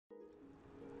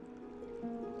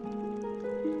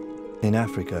In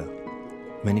Africa,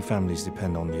 many families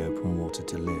depend on the open water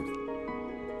to live.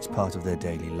 It's part of their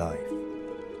daily life.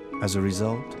 As a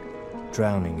result,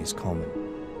 drowning is common.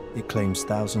 It claims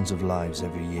thousands of lives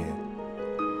every year.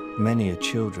 Many are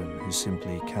children who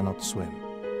simply cannot swim.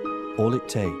 All it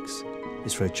takes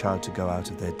is for a child to go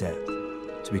out of their depth,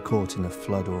 to be caught in a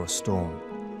flood or a storm,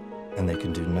 and they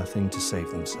can do nothing to save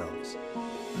themselves.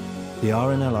 The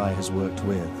RNLI has worked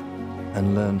with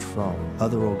and learned from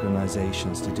other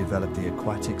organizations to develop the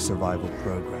Aquatic Survival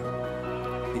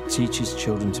Program. It teaches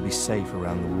children to be safe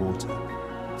around the water,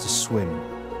 to swim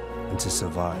and to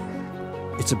survive.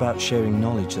 It's about sharing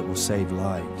knowledge that will save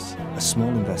lives. A small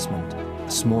investment,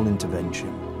 a small intervention,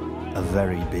 a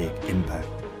very big impact.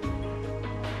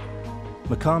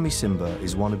 Makami Simba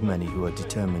is one of many who are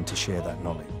determined to share that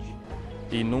knowledge.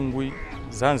 Nungwi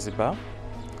Zanzibar,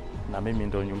 na mimi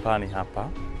ndo nyumbani hapa.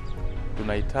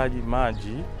 Tunahitaji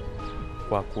maji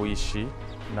kwa kuishi,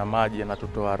 na maji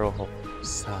yanatutoa roho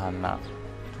sana.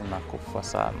 Tunakufa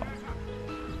sana.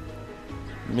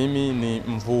 Mimi ni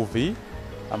mvuvi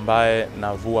ambaye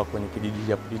navua kwenye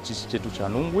kijiji chetu cha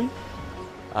Nungwi,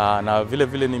 na vile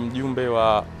vile ni mjumbe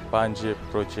wa Panje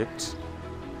Project,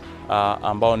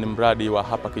 ambao ni mradi wa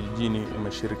hapa kijijini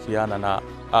umeshirikiana na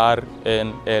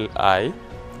RNLI.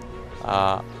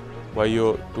 Kwa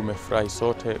hiyo tumefurahi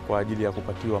sote kwa ajili ya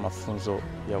kupatiwa mafunzo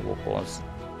ya uokozi.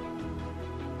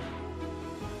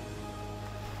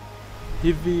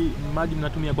 Hivi maji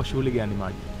mnatumia kwa shughuli gani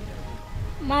maji?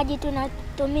 Maji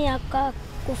tunatumia kwa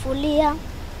kufulia,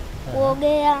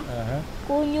 kuogea,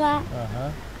 kunywa,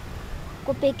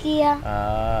 kupikia,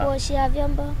 kuoshia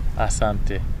vyombo.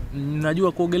 Asante.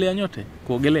 Mnajua kuogelea nyote?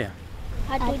 Kuogelea?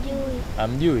 Hatujui.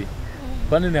 Hamjui?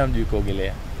 Kwa nini hamjui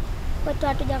kuogelea? Kwetu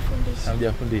hatujafundishwa.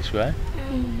 Hamjafundishwa eh?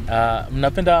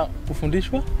 Mnapenda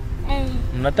kufundishwa?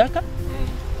 Mnataka?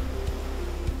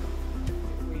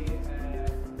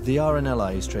 The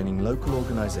RNLI is training local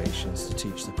organizations to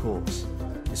teach the course.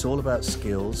 It's all about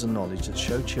skills and knowledge that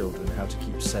show children how to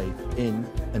keep safe in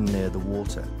and near the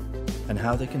water, and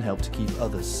how they can help to keep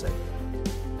others safe.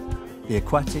 The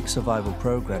Aquatic Survival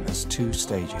Program has 2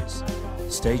 stages.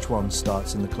 Stage 1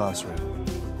 starts in the classroom,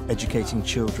 educating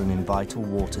children in vital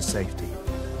water safety.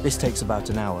 This takes about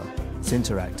an hour. It's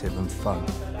interactive and fun.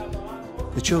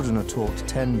 The children are taught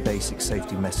 10 basic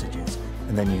safety messages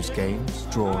and then use games,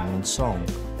 drawing and song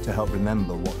to help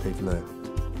remember what they've learned.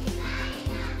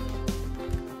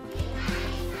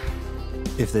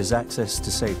 If there's access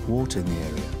to safe water in the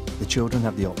area, the children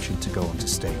have the option to go on to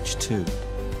stage 2.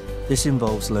 This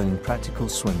involves learning practical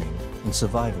swimming and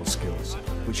survival skills,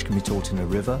 which can be taught in a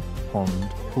river, pond,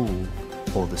 pool,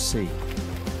 or the sea.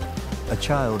 A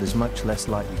child is much less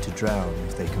likely to drown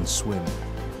if they can swim.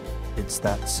 It's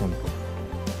that simple.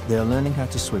 They are learning how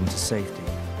to swim to safety,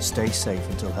 stay safe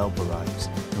until help arrives,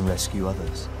 and rescue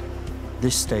others.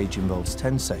 This stage involves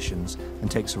 10 sessions and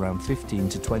takes around 15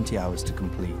 to 20 hours to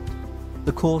complete.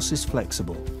 The course is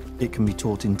flexible. It can be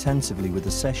taught intensively with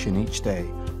a session each day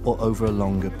or over a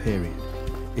longer period.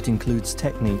 It includes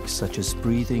techniques such as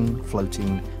breathing,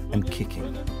 floating, and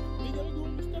kicking.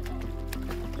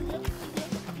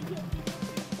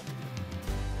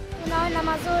 Tunaona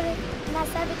mazuri na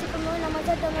sababu tumeona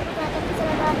mazuri tumekuwa na tatizo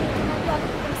la ndani, tunajua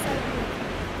kumsaidia.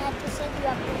 Na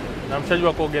tusaidia kwa. Na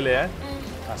mshajua kuogelea eh?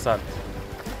 Asante.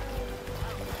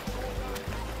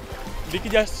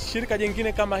 Likija shirika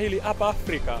jingine kama hili hapa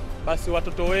Afrika, basi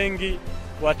watoto wengi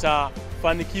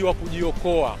watafanikiwa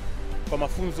kujiokoa kwa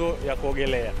mafunzo ya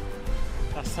kuogelea.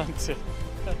 Asante.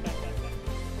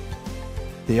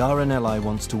 The RNLI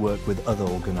wants to work with other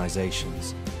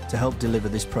organizations to help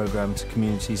deliver this program to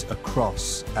communities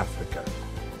across Africa.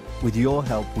 With your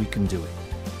help, we can do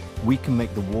it. We can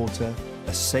make the water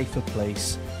a safer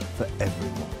place for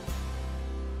everyone.